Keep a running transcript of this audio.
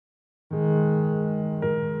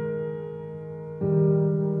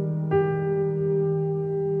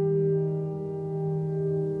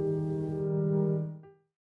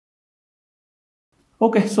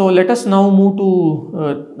Okay, so let us now move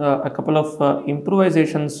to a couple of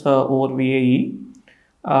improvisations over VAE.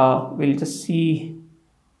 We'll just see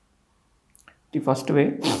the first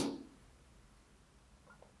way.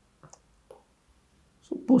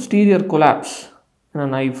 So posterior collapse in a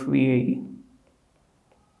knife VAE.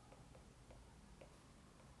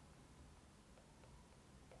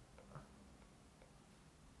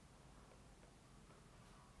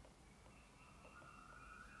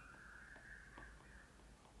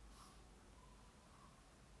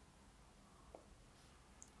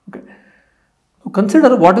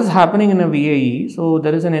 Consider what is happening in a VAE. So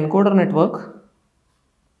there is an encoder network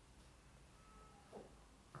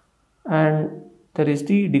and there is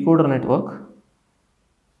the decoder network.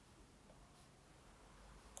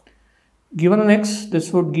 Given an x,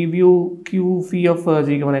 this would give you q phi of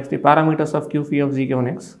z given x, the parameters of q phi of z given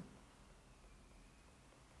x.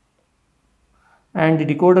 And the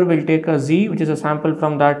decoder will take a z, which is a sample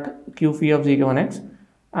from that q phi of z given x,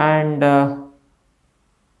 and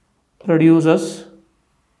produces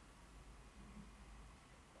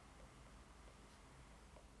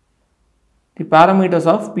the parameters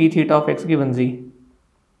of p theta of x given z.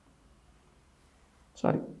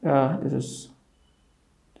 Sorry, this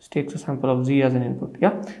takes a sample of z as an input.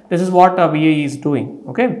 Yeah, this is what a VAE is doing.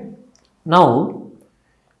 Okay, now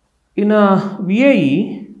in a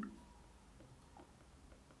VAE,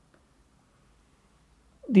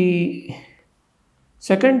 the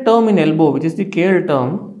second term in elbow, which is the KL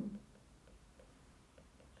term,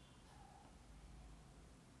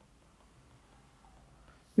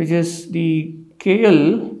 which is the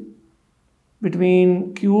KL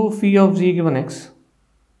between q phi of z given x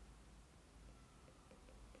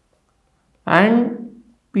and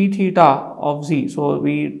p theta of z. So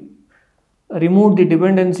we removed the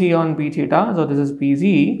dependency on p theta, so this is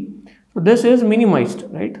pz. So this is minimized,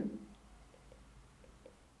 right?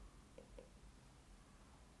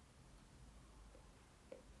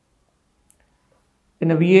 In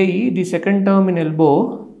a VAE, the second term in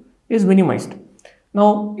elbow is minimized.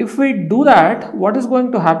 Now, if we do that, what is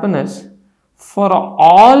going to happen is, for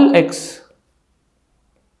all x,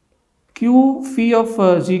 q phi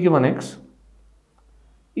of z given x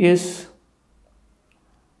is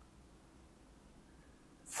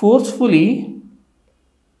forcefully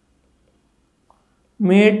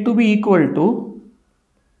made to be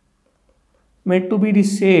the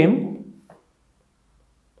same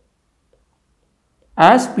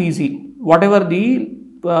as pz, whatever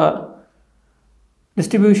the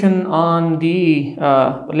distribution on the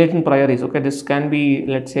latent prior is. Okay, this can be,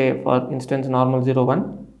 let's say, for instance, normal 0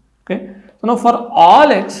 1. Okay, so now for all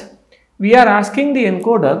x, we are asking the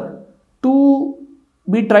encoder to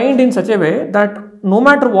be trained in such a way that no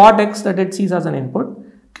matter what x that it sees as an input,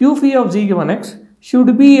 q phi of z given x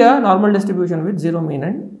should be a normal distribution with 0 mean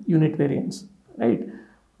and unit variance, right?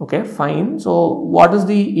 Okay, fine. So what is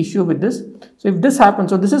the issue with this? So if this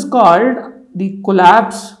happens, so this is called the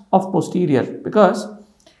collapse of posterior, because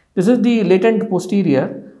this is the latent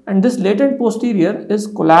posterior and this latent posterior is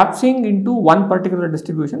collapsing into one particular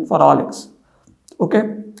distribution for all x. Okay,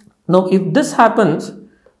 now if this happens,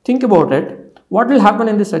 think about it. What will happen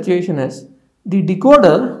in this situation is, the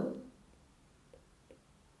decoder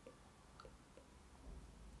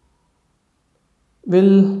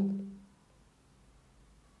will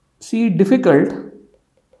see difficult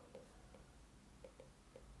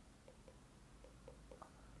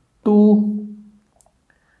to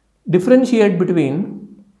differentiate between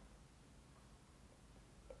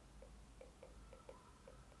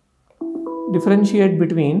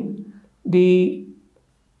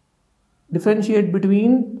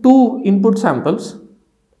two input samples,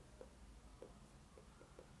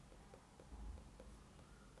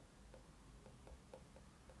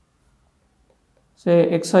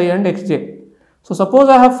 say xi and xj. So suppose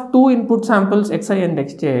I have two input samples xi and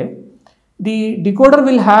xj. The decoder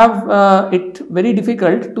will have it very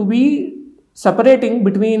difficult to be separating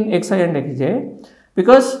between xi and xj,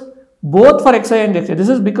 because both for xi and xj, this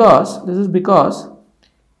is because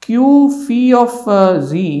q phi of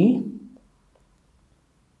z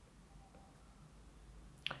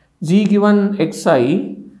given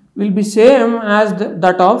xi will be same as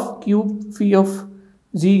that of q phi of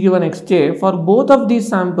z given xj. For both of these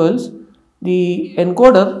samples, the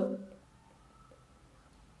encoder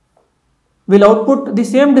will output the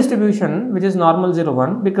same distribution, which is normal 0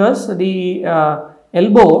 1, because the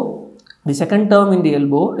elbow, the second term in the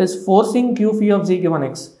elbow, is forcing q phi of z given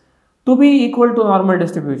x to be equal to normal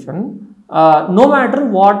distribution no matter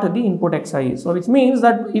what the input xi is. So which means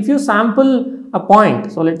that if you sample a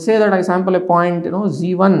point, so let's say that I sample a point,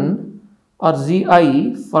 z1 or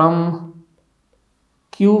zi from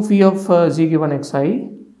q phi of z given xi,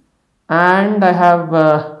 and I have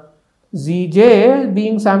zj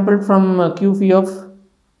being sampled from q phi of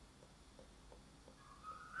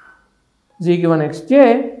z given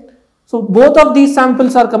xj. So both of these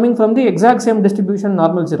samples are coming from the exact same distribution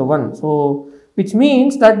normal 0 1. So which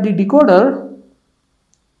means that the decoder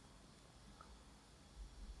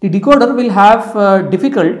will have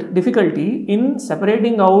difficulty in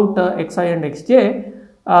separating out xi and xj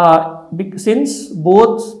since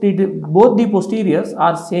both the posteriors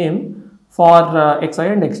are same for xi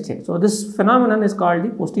and xj. So this phenomenon is called the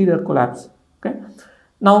posterior collapse. Okay.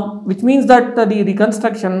 Now, which means that the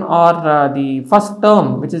reconstruction or the first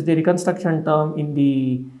term, which is the reconstruction term in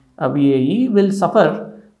the VAE, will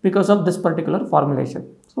suffer because of this particular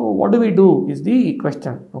formulation. So what do we do is the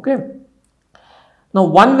question. Okay. Now,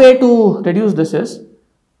 one way to reduce this is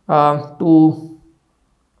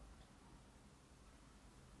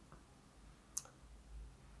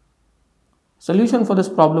solution for this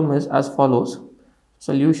problem is as follows.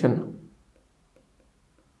 Solution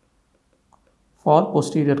for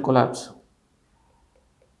posterior collapse.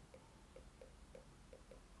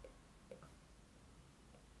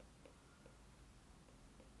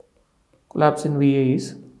 Collapse in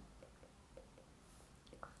VAEs.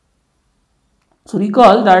 So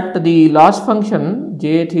recall that the loss function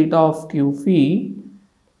j theta of q phi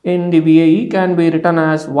in the VAE can be written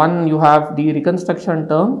as one, you have the reconstruction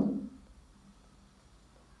term,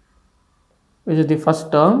 which is the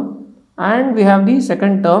first term, and we have the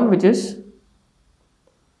second term, which is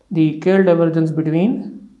the KL divergence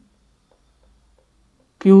between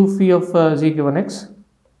q phi of z given x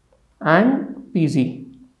and pz.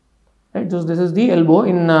 Right? So this is the elbow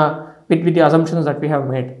in with the assumptions that we have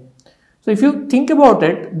made. So if you think about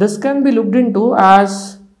it, this can be looked into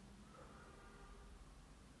as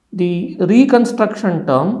the reconstruction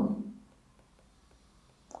term.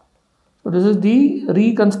 So this is the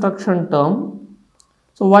reconstruction term.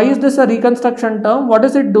 So why is this a reconstruction term? What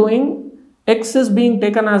is it doing? X is being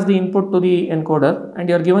taken as the input to the encoder, and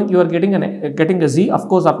you are getting a z, of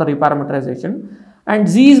course, after reparameterization, and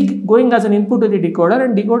z is going as an input to the decoder,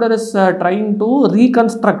 and decoder is trying to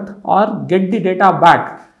reconstruct or get the data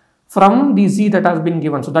back from the z that has been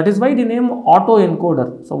given. So that is why the name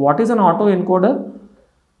autoencoder. So what is an autoencoder?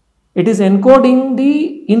 It is encoding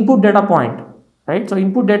the input data point, right? So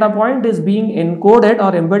input data point is being encoded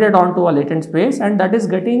or embedded onto a latent space, and that is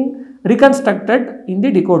getting reconstructed in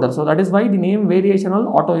the decoder. So that is why the name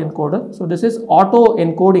variational autoencoder. So this is auto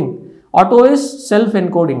encoding. Auto is self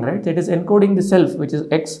encoding, right? It is encoding the self, which is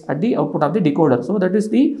x, at the output of the decoder. So that is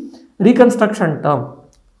the reconstruction term.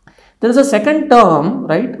 There is a second term,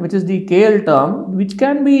 right, which is the KL term, which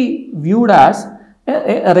can be viewed as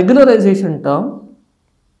a regularization term.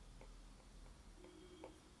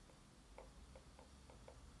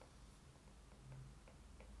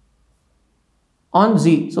 On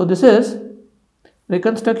z. So this is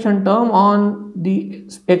reconstruction term on the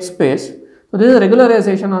x space. So this is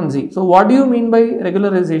regularization on z. So what do you mean by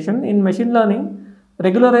regularization? In machine learning,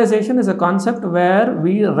 regularization is a concept where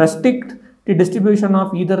we restrict the distribution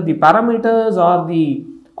of either the parameters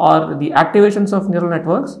or the activations of neural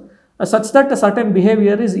networks such that a certain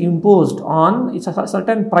behavior is imposed on, a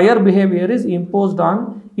certain prior behavior is imposed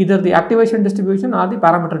on either the activation distribution or the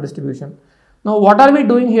parameter distribution. Now what are we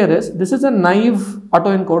doing here is, this is a naive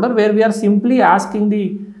autoencoder where we are simply asking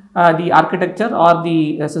the architecture or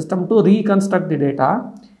the system to reconstruct the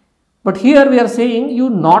data. But here we are saying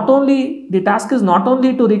the task is not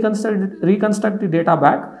only to reconstruct the data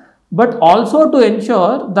back, but also to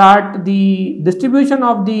ensure that the distribution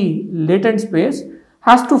of the latent space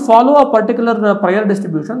has to follow a particular prior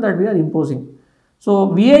distribution that we are imposing.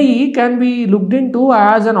 So VAE can be looked into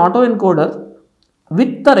as an autoencoder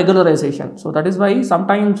with the regularization. So that is why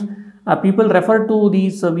sometimes people refer to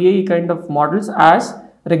these VAE kind of models as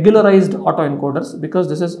regularized autoencoders, because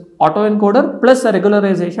this is autoencoder plus a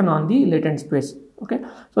regularization on the latent space. Okay,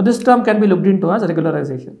 so this term can be looked into as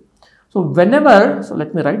regularization. So whenever, so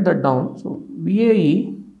let me write that down. So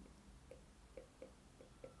VAE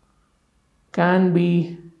can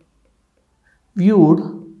be viewed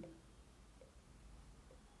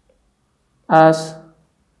as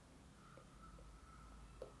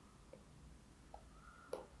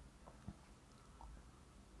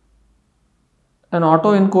an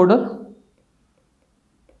autoencoder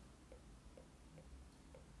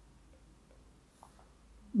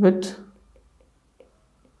with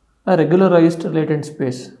a regularized latent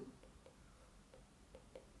space.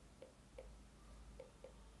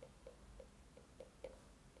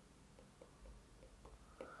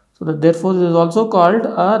 So that therefore this is also called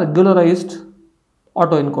a regularized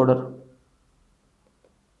autoencoder.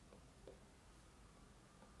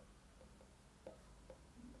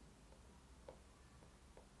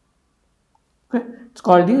 It's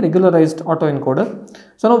called the regularized autoencoder.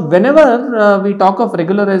 So now whenever we talk of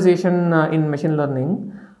regularization in machine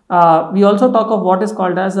learning, we also talk of what is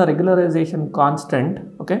called as a regularization constant,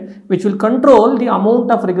 okay, which will control the amount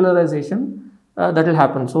of regularization that will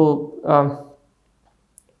happen. So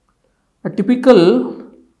a typical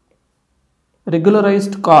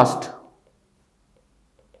regularized cost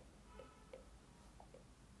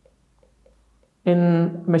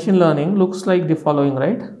in machine learning looks like the following,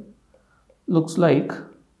 right? Looks like,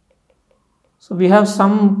 so we have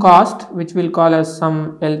some cost which we'll call as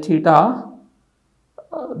some L theta.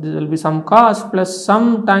 There will be some cost plus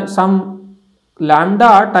some time, some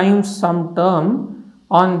lambda times some term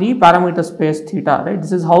on the parameter space theta, right?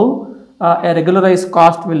 This is how a regularized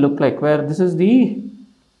cost will look like, where this is the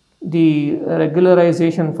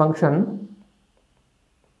regularization function.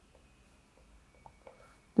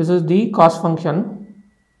 This is the cost function,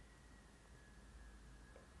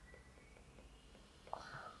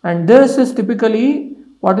 and this is typically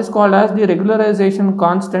what is called as the regularization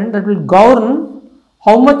constant that will govern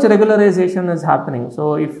how much regularization is happening.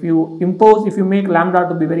 So if you make lambda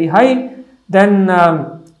to be very high, then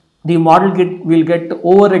the model will get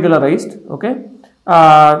over regularized, okay.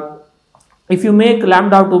 If you make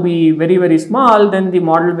lambda to be very, very small, then the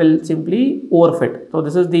model will simply overfit. So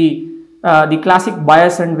this is the classic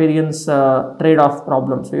bias and variance trade-off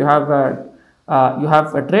problem. So you have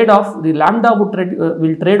a trade-off. The lambda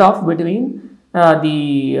will trade off between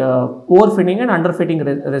the overfitting and underfitting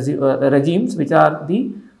regimes, which are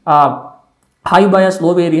the high bias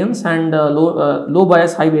low variance and low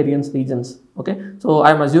bias high variance regions, okay. So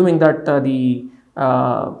I am assuming that the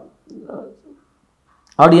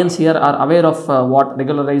audience here are aware of what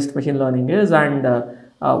regularized machine learning is and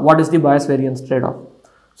what is the bias variance trade-off.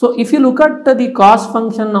 So if you look at the cost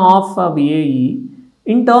function of VAE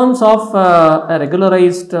in terms of a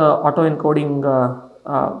regularized autoencoding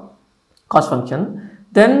cost function,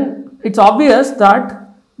 then it's obvious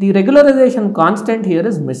that the regularization constant here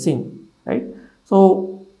is missing, right?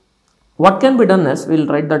 So what can be done is, we'll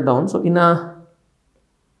write that down. So in a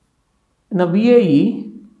VAE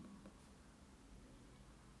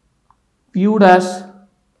viewed as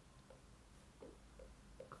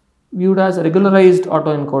regularized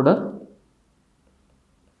autoencoder,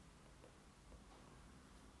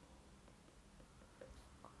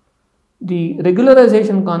 the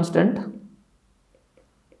regularization constant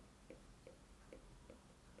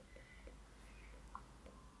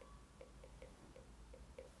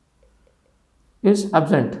is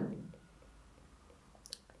absent,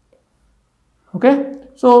 okay.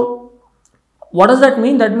 So what does that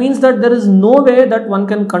mean? That means that there is no way that one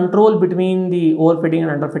can control between the overfitting and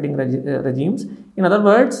underfitting regimes. In other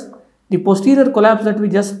words, the posterior collapse that we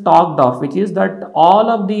just talked of, which is that all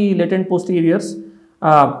of the latent posteriors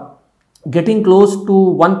getting close to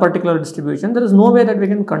one particular distribution, there is no way that we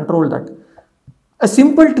can control that. A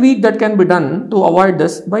simple tweak that can be done to avoid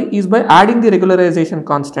this is by adding the regularization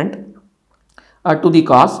constant to the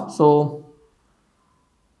cost. So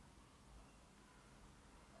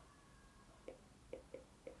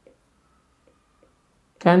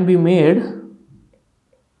can be made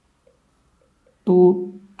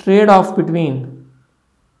to trade off between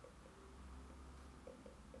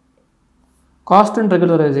cost and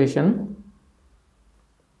regularization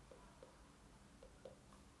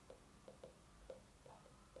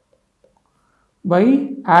by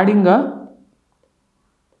adding a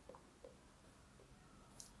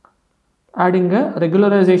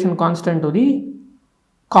regularization constant to the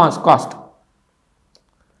cost. So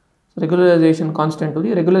regularization constant to the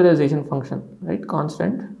regularization function, right?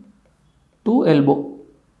 Constant to elbow.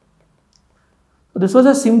 So this was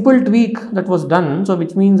a simple tweak that was done. So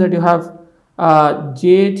which means that you have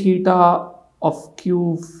j theta of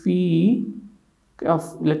q phi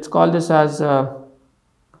of, let's call this as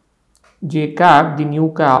j cap, the new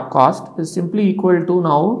cost is simply equal to,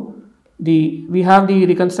 now we have the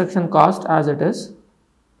reconstruction cost as it is,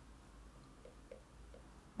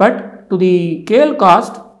 but to the KL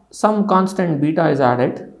cost some constant beta is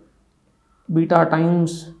added, beta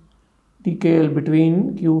times the KL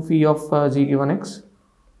between q phi of g given x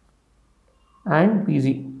and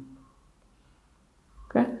pz,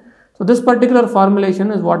 okay. So this particular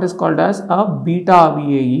formulation is what is called as a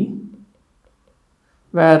Beta-VAE,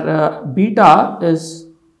 where beta is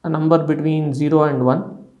a number between 0 and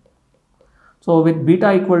 1. So with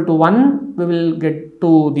beta equal to 1, we will get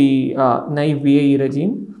to the naive VAE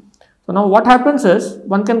regime. So now what happens is,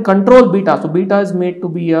 one can control beta. So beta is made to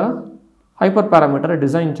be a hyperparameter, a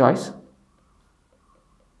design choice.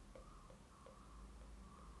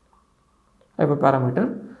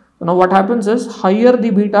 Hyperparameter. So now what happens is, higher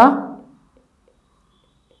the beta,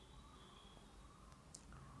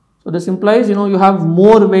 So this implies, you know, you have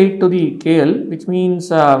more weight to the KL, which means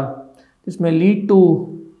this may lead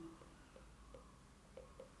to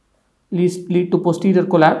posterior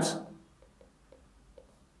collapse.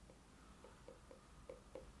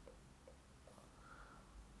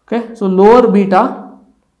 Okay, so lower beta,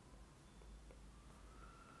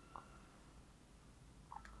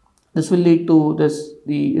 this will lead to this,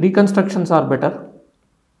 the reconstructions are better.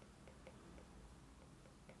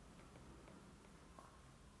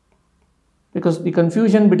 Because the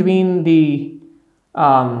confusion between the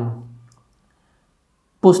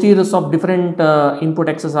posteriors of different input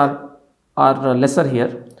x's are lesser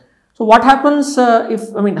here. So what happens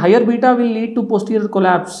if, I mean, higher beta will lead to posterior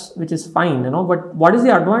collapse, which is fine, you know, but what is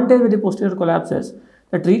the advantage with the posterior collapse is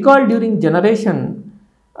that, recall during generation,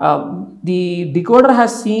 the decoder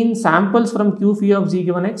has seen samples from q phi of z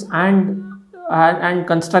given x and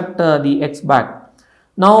construct the x back.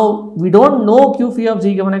 Now we don't know q phi of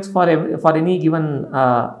z given x for any given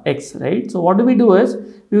x, right? So what do? Is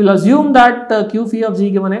we will assume that q phi of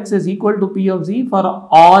z given x is equal to p of z for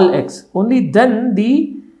all x. Only then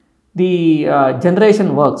the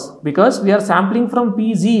generation works, because we are sampling from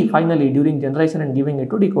pz finally during generation and giving it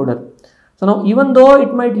to decoder. So now, even though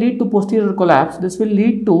it might lead to posterior collapse, this will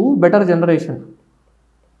lead to better generation.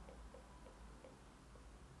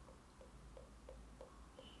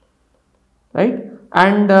 Right?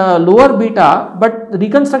 And lower beta, but the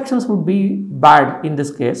reconstructions would be bad in this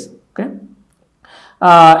case. Okay.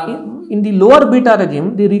 In the lower beta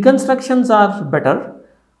regime, the reconstructions are better,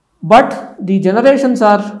 but the generations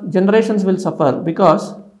will suffer,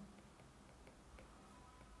 because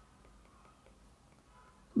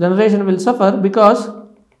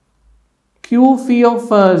q phi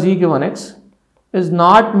of z given x is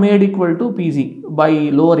not made equal to pz by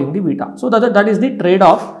lowering the beta. So that is the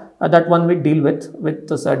trade-off that one will deal with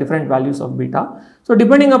different values of beta. So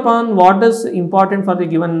depending upon what is important for the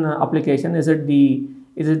given application, is it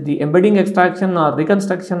the embedding extraction or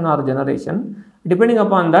reconstruction or generation, depending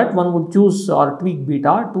upon that one would choose or tweak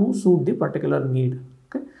beta to suit the particular need.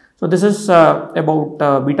 Okay. So this is about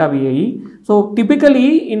Beta-VAE. So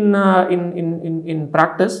typically in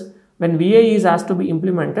practice, when VAE is asked to be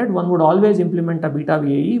implemented, one would always implement a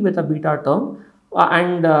Beta-VAE with a beta term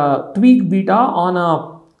and tweak beta on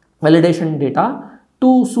a validation data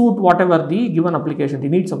to suit whatever the given application, the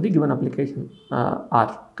needs of the given application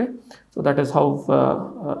are. Okay. So that is how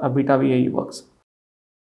a Beta-VAE works.